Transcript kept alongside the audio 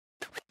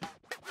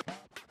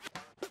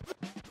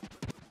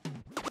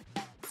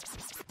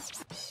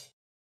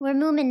We're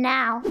moving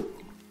now.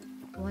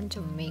 I want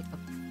to make a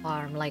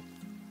farm, like...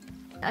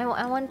 I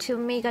want to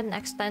make an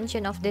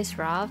extension of this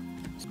raft.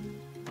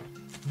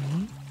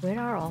 Where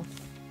are all...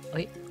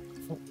 Wait.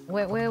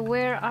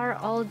 Where are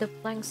all the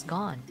planks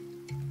gone?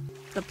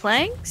 The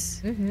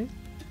planks? Mm-hmm.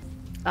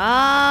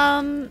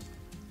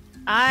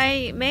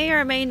 I may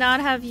or may not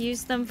have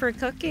used them for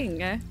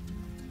cooking.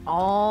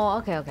 Oh,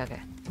 okay.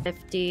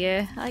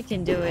 50. I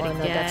can do it again.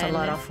 No, that's a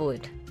lot of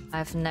food.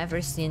 I've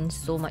never seen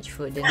so much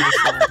food in this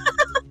one.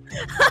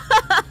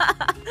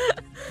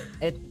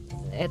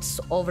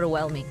 It's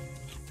overwhelming.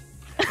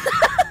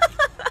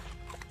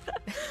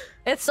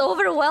 It's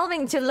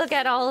overwhelming to look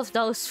at all of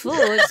those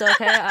foods,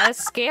 okay?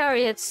 It's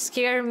scary. It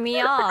scared me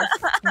off.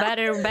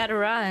 Better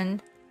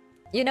run.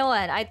 You know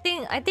what? I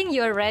think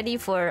you're ready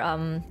for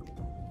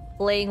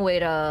playing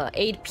with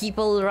 8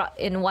 people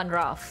in one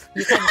raft.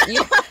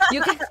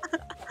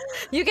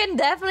 You can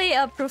definitely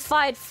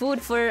provide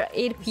food for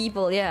 8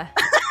 people. Yeah.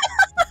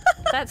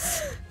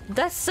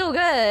 That's so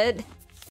good.